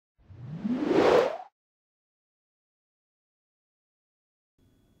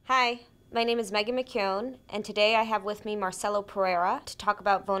Hi, my name is Megan McKeown, and today I have with me Marcelo Pereira to talk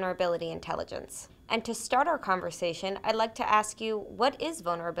about vulnerability intelligence. And to start our conversation, I'd like to ask you, what is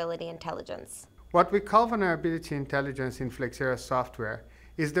vulnerability intelligence? What we call vulnerability intelligence in Flexera Software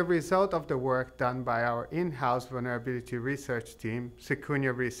is the result of the work done by our in-house vulnerability research team,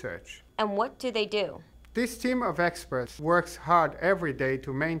 Secunia Research. And what do they do? This team of experts works hard every day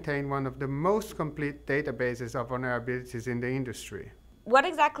to maintain one of the most complete databases of vulnerabilities in the industry. What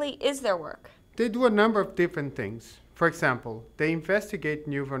exactly is their work? They do a number of different things. For example, they investigate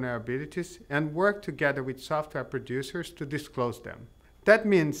new vulnerabilities and work together with software producers to disclose them. That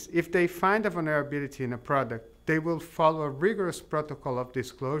means if they find a vulnerability in a product, they will follow a rigorous protocol of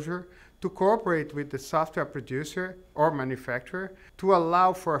disclosure to cooperate with the software producer or manufacturer to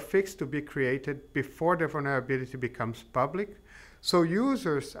allow for a fix to be created before the vulnerability becomes public, so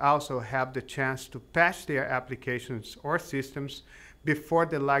users also have the chance to patch their applications or systems before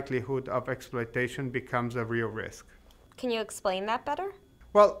the likelihood of exploitation becomes a real risk. Can you explain that better?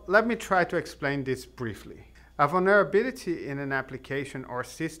 Well, let me try to explain this briefly. A vulnerability in an application or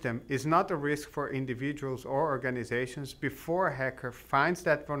system is not a risk for individuals or organizations before a hacker finds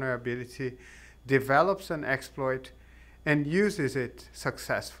that vulnerability, develops an exploit, and uses it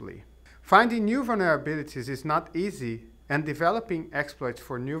successfully. Finding new vulnerabilities is not easy, and developing exploits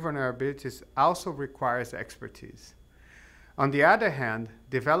for new vulnerabilities also requires expertise. On the other hand,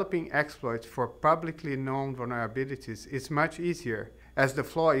 developing exploits for publicly known vulnerabilities is much easier, as the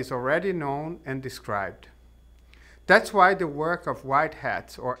flaw is already known and described. That's why the work of white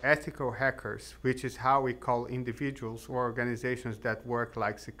hats or ethical hackers, which is how we call individuals or organizations that work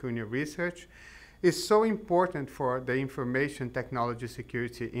like Secunia Research, is so important for the information technology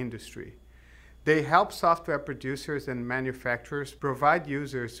security industry. They help software producers and manufacturers provide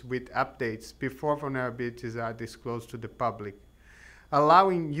users with updates before vulnerabilities are disclosed to the public,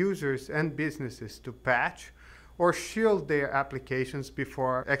 allowing users and businesses to patch or shield their applications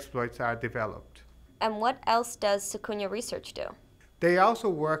before exploits are developed. And what else does Secunia Research do? They also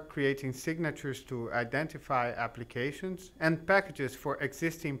work creating signatures to identify applications and packages for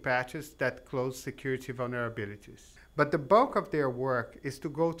existing patches that close security vulnerabilities. But the bulk of their work is to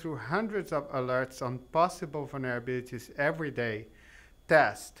go through hundreds of alerts on possible vulnerabilities every day,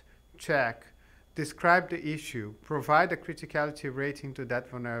 test, check, describe the issue, provide a criticality rating to that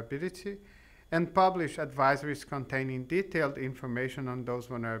vulnerability, and publish advisories containing detailed information on those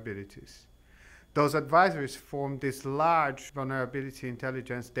vulnerabilities. Those advisories form this large vulnerability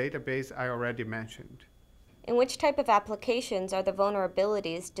intelligence database I already mentioned. In which type of applications are the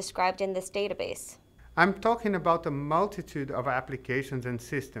vulnerabilities described in this database? I'm talking about a multitude of applications and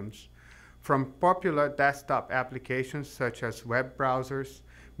systems, from popular desktop applications such as web browsers,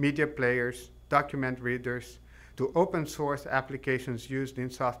 media players, document readers, to open source applications used in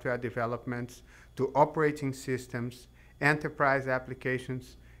software developments, to operating systems, enterprise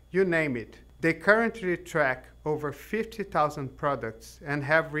applications, you name it. They currently track over 50,000 products and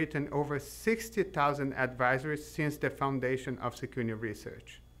have written over 60,000 advisories since the foundation of Secunia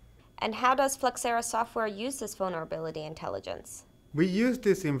Research. And how does Flexera Software use this vulnerability intelligence? We use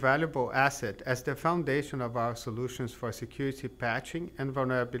this invaluable asset as the foundation of our solutions for security patching and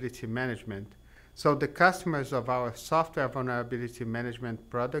vulnerability management, so the customers of our software vulnerability management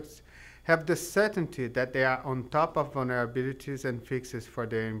products have the certainty that they are on top of vulnerabilities and fixes for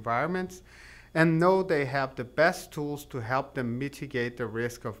their environments and know they have the best tools to help them mitigate the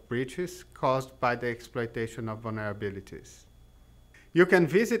risk of breaches caused by the exploitation of vulnerabilities. You can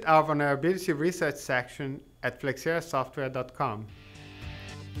visit our vulnerability research section at flexerasoftware.com.